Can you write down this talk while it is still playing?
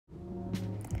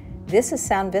This is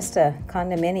Sound Vista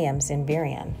condominiums in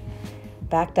Burien,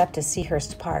 backed up to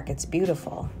Seahurst Park. It's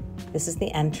beautiful. This is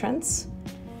the entrance.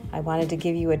 I wanted to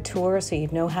give you a tour so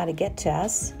you'd know how to get to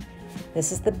us.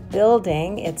 This is the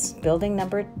building. It's building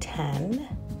number 10.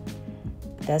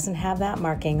 Doesn't have that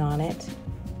marking on it.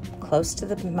 Close to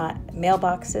the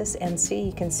mailboxes, and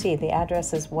you can see the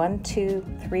address is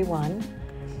 1231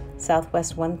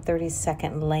 Southwest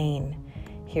 132nd Lane.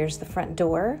 Here's the front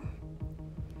door.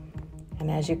 And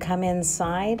as you come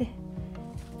inside,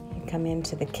 you come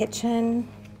into the kitchen.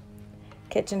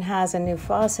 Kitchen has a new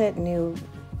faucet, new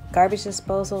garbage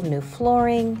disposal, new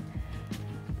flooring.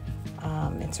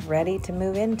 It's ready to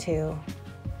move into.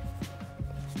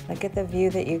 Look at the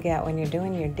view that you get when you're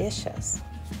doing your dishes.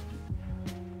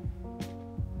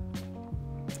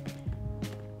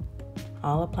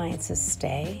 All appliances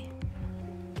stay.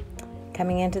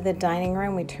 Coming into the dining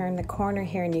room, we turn the corner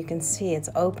here and you can see it's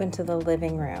open to the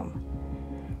living room.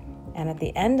 And at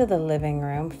the end of the living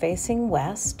room, facing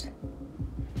west,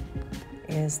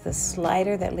 is the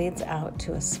slider that leads out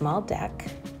to a small deck.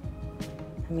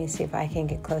 Let me see if I can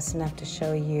get close enough to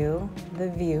show you the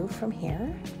view from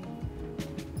here.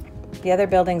 The other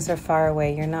buildings are far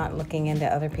away. You're not looking into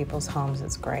other people's homes.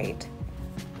 It's great.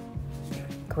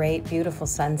 Great, beautiful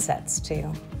sunsets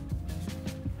too.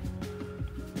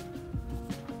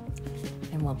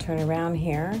 And we'll turn around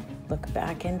here, look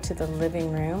back into the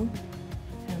living room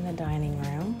and the dining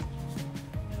room.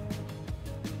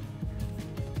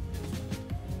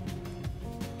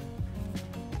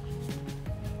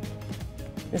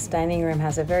 This dining room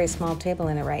has a very small table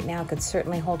in it right now. It could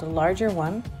certainly hold a larger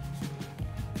one.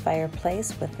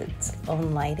 Fireplace with its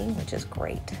own lighting, which is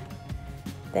great.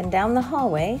 Then down the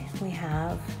hallway, we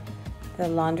have the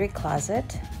laundry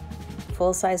closet,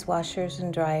 full-size washers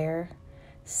and dryer,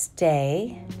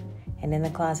 stay, and in the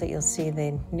closet you'll see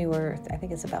the newer, I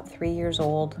think it's about 3 years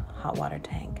old, hot water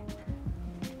tank.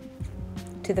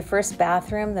 To the first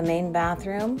bathroom, the main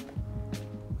bathroom,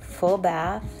 full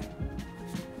bath.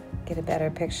 Get a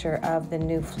better picture of the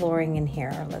new flooring in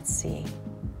here. Let's see.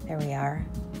 There we are.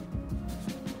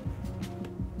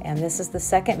 And this is the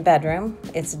second bedroom.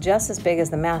 It's just as big as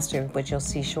the master, which you'll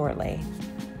see shortly.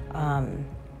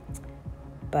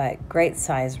 But great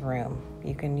size room.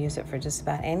 You can use it for just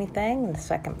about anything. The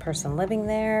second person living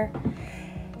there.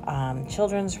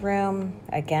 Children's room.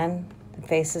 Again, it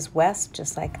faces west,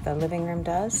 just like the living room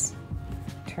does.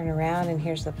 Turn around and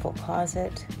here's the full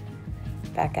closet.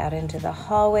 Back out into the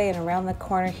hallway and around the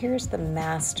corner, here's the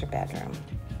master bedroom.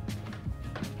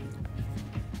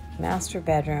 Master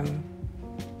bedroom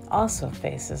also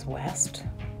faces west.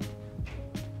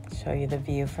 Show you the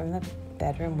view from the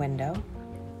bedroom window.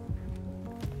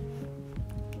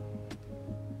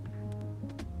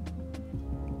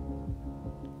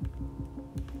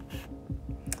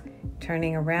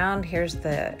 Turning around, here's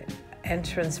the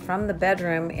entrance from the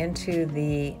bedroom into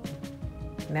the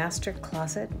master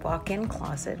closet, walk-in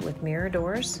closet with mirror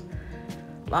doors.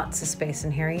 Lots of space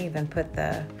in here. You even put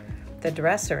the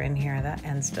dresser in here, that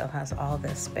end still has all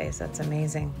this space. That's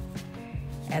amazing.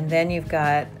 And then you've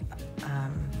got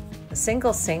a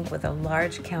single sink with a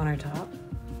large countertop,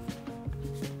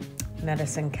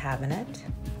 medicine cabinet,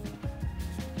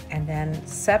 and then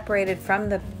separated from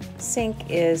the sink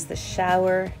is the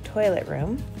shower toilet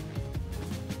room.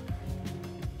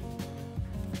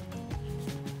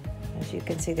 As you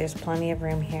can see, there's plenty of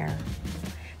room here.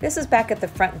 This is back at the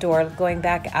front door, going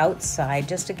back outside,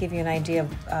 just to give you an idea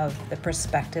of the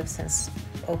perspective, since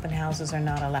open houses are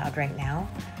not allowed right now.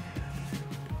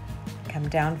 Come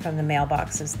down from the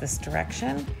mailboxes this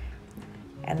direction,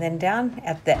 and then down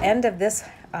at the end of this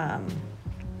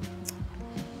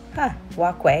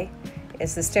walkway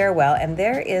is the stairwell, and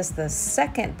there is the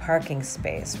second parking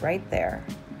space right there.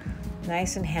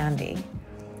 Nice and handy.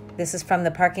 This is from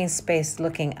the parking space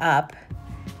looking up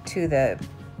to the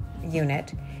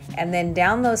unit. And then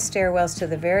down those stairwells to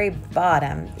the very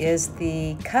bottom is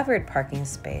the covered parking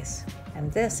space.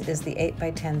 And this is the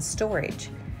 8x10 storage.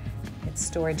 It's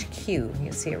storage Q.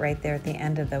 You see it right there at the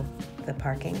end of the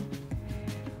parking.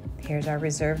 Here's our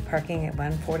reserved parking at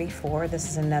 144. This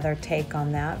is another take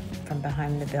on that from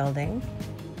behind the building.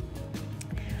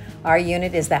 Our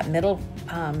unit is that middle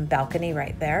balcony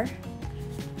right there.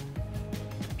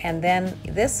 And then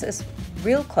this is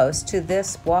real close to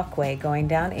this walkway going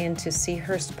down into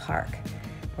Seahurst Park,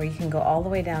 where you can go all the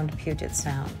way down to Puget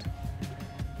Sound.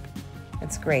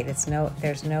 It's great.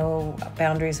 There's no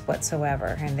boundaries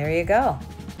whatsoever. And there you go,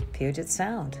 Puget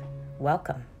Sound.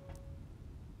 Welcome.